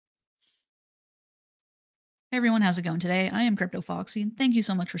Hey everyone, how's it going today? I am cryptoFOXXY, and thank you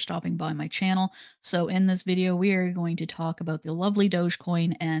so much for stopping by my channel. So in this video, we are going to talk about the lovely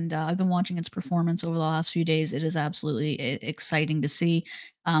Dogecoin, and I've been watching its performance over the last few days. It is absolutely exciting to see.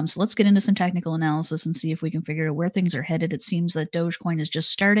 So let's get into some technical analysis and see if we can figure out where things are headed. It seems that Dogecoin is just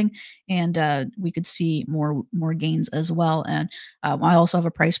starting, and we could see more gains as well. And I also have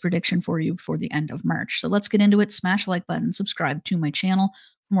a price prediction for you before the end of March. So let's get into it. Smash the like button, subscribe to my channel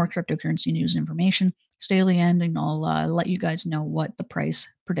for more cryptocurrency news and information. Stay to the end, and I'll let you guys know what the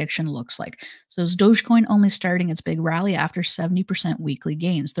price prediction looks like. So is Dogecoin only starting its big rally after 70% weekly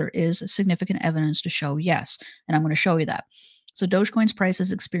gains? There is significant evidence to show yes, and I'm going to show you that. So Dogecoin's price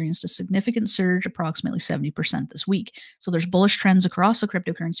has experienced a significant surge, approximately 70% this week. So there's bullish trends across the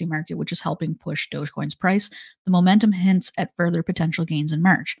cryptocurrency market, which is helping push Dogecoin's price. The momentum hints at further potential gains in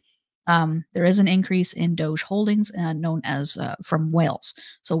March. There is an increase in Doge holdings known as from whales.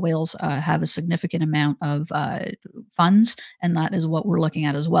 So whales have a significant amount of funds, and that is what we're looking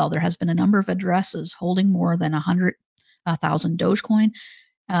at as well. There has been a number of addresses holding more than 100,000 Dogecoin,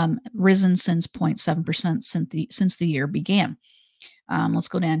 risen since 0.7% since the year began. Let's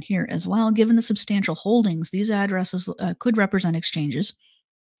go down here as well. Given the substantial holdings, these addresses could represent exchanges,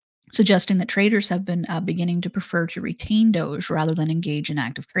 suggesting that traders have been beginning to prefer to retain Doge rather than engage in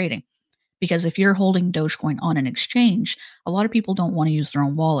active trading. Because if you're holding Dogecoin on an exchange, a lot of people don't want to use their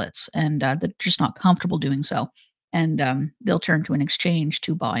own wallets, and they're just not comfortable doing so. And they'll turn to an exchange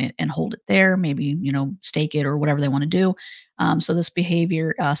to buy it and hold it there, maybe stake it or whatever they want to do. So this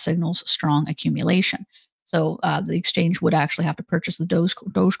behavior signals strong accumulation. So the exchange would actually have to purchase the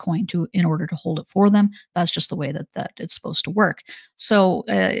Dogecoin in order to hold it for them. That's just the way that it's supposed to work. So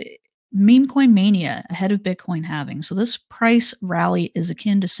meme coin mania ahead of Bitcoin halving. So this price rally is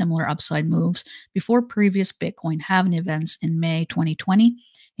akin to similar upside moves before previous Bitcoin halving events in May 2020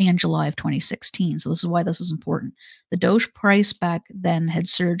 and July of 2016. So this is why this is important. The Doge price back then had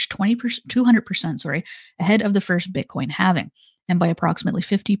surged 200%, ahead of the first Bitcoin halving, and by approximately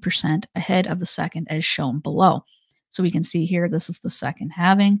 50% ahead of the second, as shown below. So we can see here, this is the second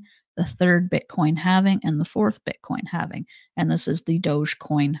halving, the third Bitcoin halving, and the fourth Bitcoin halving. And this is the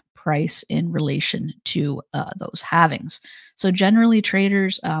Dogecoin price in relation to those halvings. So generally,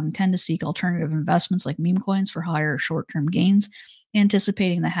 traders tend to seek alternative investments like meme coins for higher short-term gains,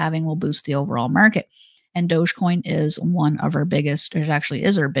 anticipating the halving will boost the overall market. And Dogecoin is one of our biggest, it actually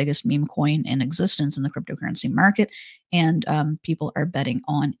is our biggest meme coin in existence in the cryptocurrency market, and people are betting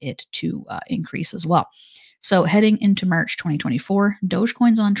on it to increase as well. So heading into March 2024,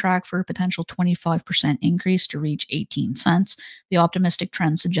 Dogecoin's on track for a potential 25% increase to reach 18 cents. The optimistic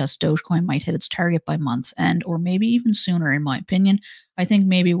trend suggests Dogecoin might hit its target by month's end, or maybe even sooner, in my opinion. I think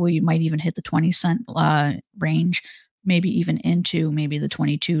maybe we might even hit the 20-cent range, maybe even into maybe the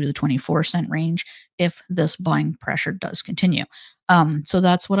 22 to the 24-cent range if this buying pressure does continue. So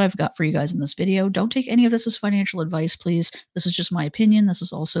that's what I've got for you guys in this video. Don't take any of this as financial advice, please. This is just my opinion. This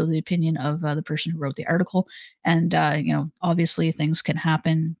is also the opinion of the person who wrote the article. And, obviously things can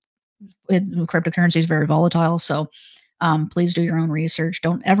happen. Cryptocurrency is very volatile. So please do your own research.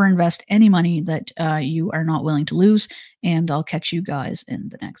 Don't ever invest any money that you are not willing to lose. And I'll catch you guys in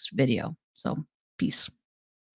the next video. So peace.